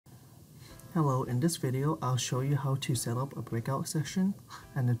Hello, in this video I'll show you how to set up a breakout session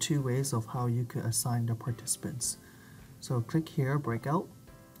and the two ways of how you could assign the participants. So click here, Breakout,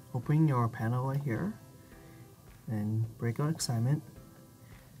 open your panel right here, and Breakout assignment.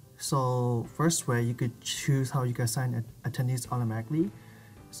 So first way, you could choose how you can assign attendees automatically.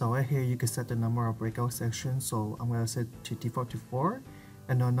 So right here you can set the number of breakout sections, so I'm going to set to default to 4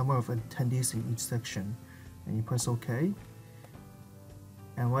 and the number of attendees in each section, and you press OK.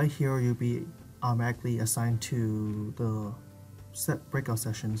 And right here you'll be automatically assigned to the set breakout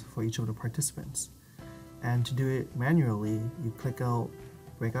sessions for each of the participants. And to do it manually, you click out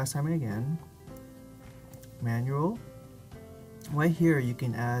Breakout Assignment again, Manual. Right here you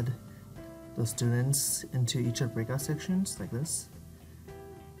can add the students into each of the breakout sections like this,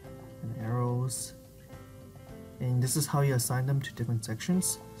 and arrows. And this is how you assign them to different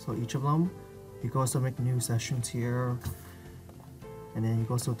sections. So each of them, you can also make new sessions here. And then you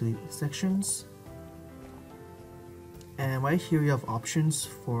go to the sections, and right here you have options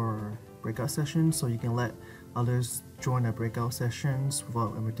for breakout sessions, so you can let others join the breakout sessions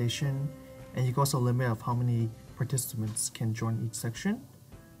without invitation, and you can also limit of how many participants can join each section,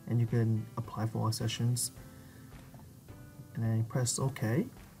 and you can apply for all sessions, and then you press OK.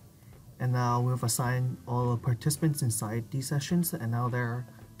 And now we've assigned all the participants inside these sessions, and now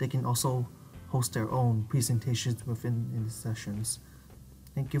they can also host their own presentations within these sessions.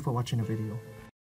 Thank you for watching the video.